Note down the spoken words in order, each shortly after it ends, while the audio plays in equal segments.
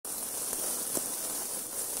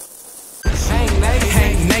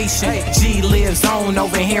Nation. G lives on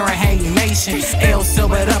over here in HankNation. L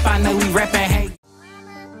sobered up, I know we reppin' Hank.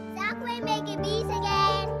 Stop making beats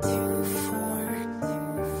again.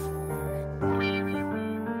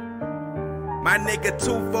 My nigga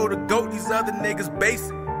 2 for the GOAT, these other niggas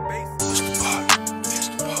basic.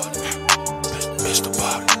 Mr.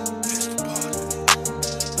 Party.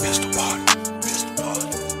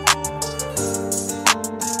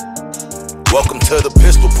 Welcome to the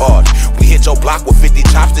pistol party. We hit your block with 50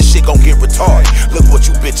 chops, this shit gon' get retarded. Look what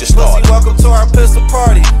you bitches started. Welcome to our pistol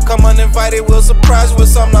party. Come uninvited, we'll surprise you with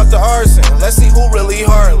something off the arson. Let's see who really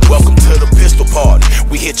hard. Welcome to the pistol party.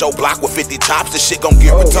 We hit your block with 50 chops, this shit gon'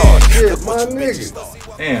 get retarded. Shit, Look what you my bitches nigga.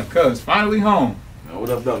 started. Damn, cuz, finally home. What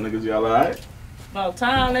up, though, niggas? Y'all alright? About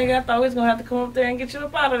time, nigga. I thought we was gonna have to come up there and get you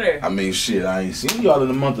up out of there. I mean, shit, I ain't seen y'all in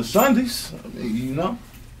the month of Sundays. I mean, you know.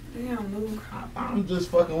 Damn, Luke. I'm just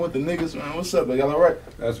fucking with the niggas, man. What's up, y'all alright?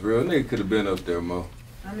 That's real. Nigga could have been up there, Mo.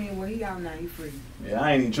 I mean, well, he out now. He free. Yeah,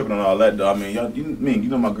 I ain't even tripping on all that, though. I mean, y'all, Ming, you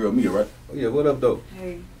know my girl Mickiie, right? Oh, yeah, what up, though?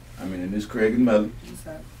 Hey, I mean, and this Craig and Melly. what's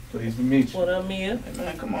up? Pleased to meet you. What up, Mia? Hey,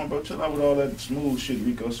 man, come on, bro. Chill out with all that smooth shit,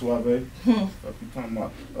 Rico Suave. What you talking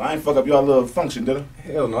about? I ain't fuck up y'all little function, did I?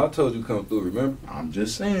 Hell no, I told you come through, remember? I'm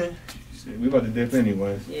just saying. We about to dip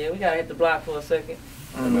anyways. Yeah, we gotta hit the block for a second.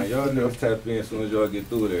 Man, y'all know tap in as soon as y'all get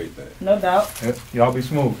through with everything. No doubt. Yep. Y'all be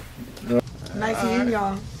smooth. Nice seeing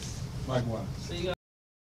y'all. Likewise. See you.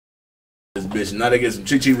 This bitch, now they get some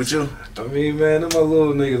chi-chi with you? I mean, man, them my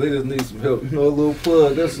little niggas, they just need some help. You know, a little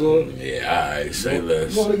plug, that's all. Yeah, alright, say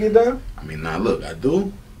less. You want to get down? I mean, nah, look, I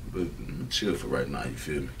do, but I'm chill for right now, you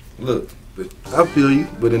feel me? Look, but I feel you,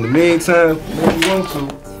 but in the meantime, whenever you want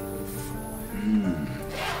to.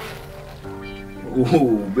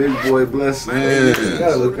 Ooh, big boy bless. Man. You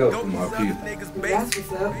gotta look out for my people. That's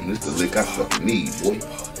what's up. And this the lick I fucking need, boy.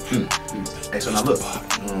 Hey, so now look,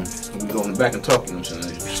 we go in the back and talk, you know what I'm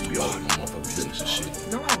saying? You should be all in my motherfucking business and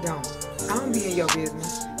shit. No, I don't. I don't be in your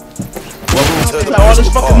business. Welcome to the All this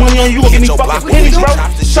pistol fucking party. money on you, We give me hit your fucking block with pennies, 50 bro.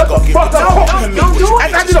 chops, this shit Shut the gon' get fuck up. retarded. Don't do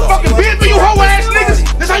it. I did a fucking bid for you hoe ass niggas.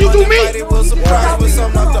 That's how you do me. We'll surprise you with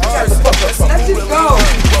something off the arson. Let's just go.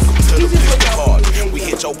 Welcome to the pistol party. We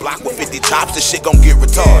hit your block with 50 chops, this shit gon' get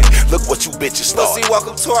retarded. Look what you bitches Pussy, started.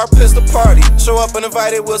 welcome to our pistol party. Show up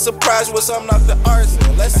uninvited, we'll surprise you with something off the arson.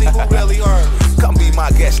 Let's see who really hard. Come be my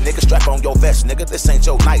guest, nigga. Strap on your vest, nigga. This ain't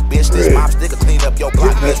your night, bitch. This mob's nigga clean up your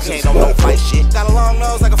block, bitch. We ain't on no fight shit. Got a long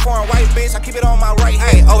nose like a foreign white bitch. I keep it on my right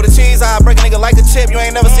hand. Over the cheese, I break a nigga like a chip. You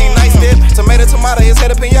ain't never seen nice dip. Tomato, his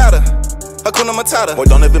head a pinata. Hakuna Matata. Boy,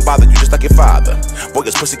 don't even bother you just like your father. Boy,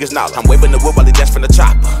 this pussy gets knowledge. I'm waving the wood while he dash from the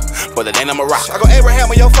chopper. But it ain't a Morocco. I go Abraham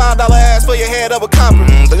with your $5 ass for your head of a copper.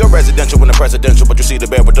 So you're residential when the presidential, but you see the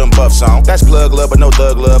bear with them buffs on. That's plug love, but no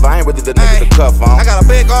thug love. I ain't really the nigga to cuff on. I got a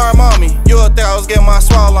big arm on me. You up there, I was getting my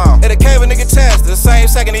swallow on. It'll cave a nigga chest the same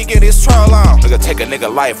second he get his troll on. Nigga take a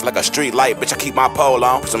nigga life like a street light, bitch. I keep my pole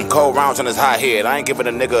on. Put some cold rounds on his high head. I ain't giving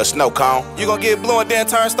a nigga a snow cone. You gon' get blue and then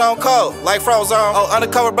turn stone cold, like Frozone. Oh,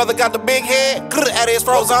 undercover brother got the big head. At his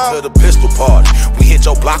Frozone. Welcome to the pistol party. We hit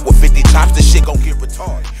your block with 50 chops. This shit gon' get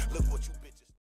retarded.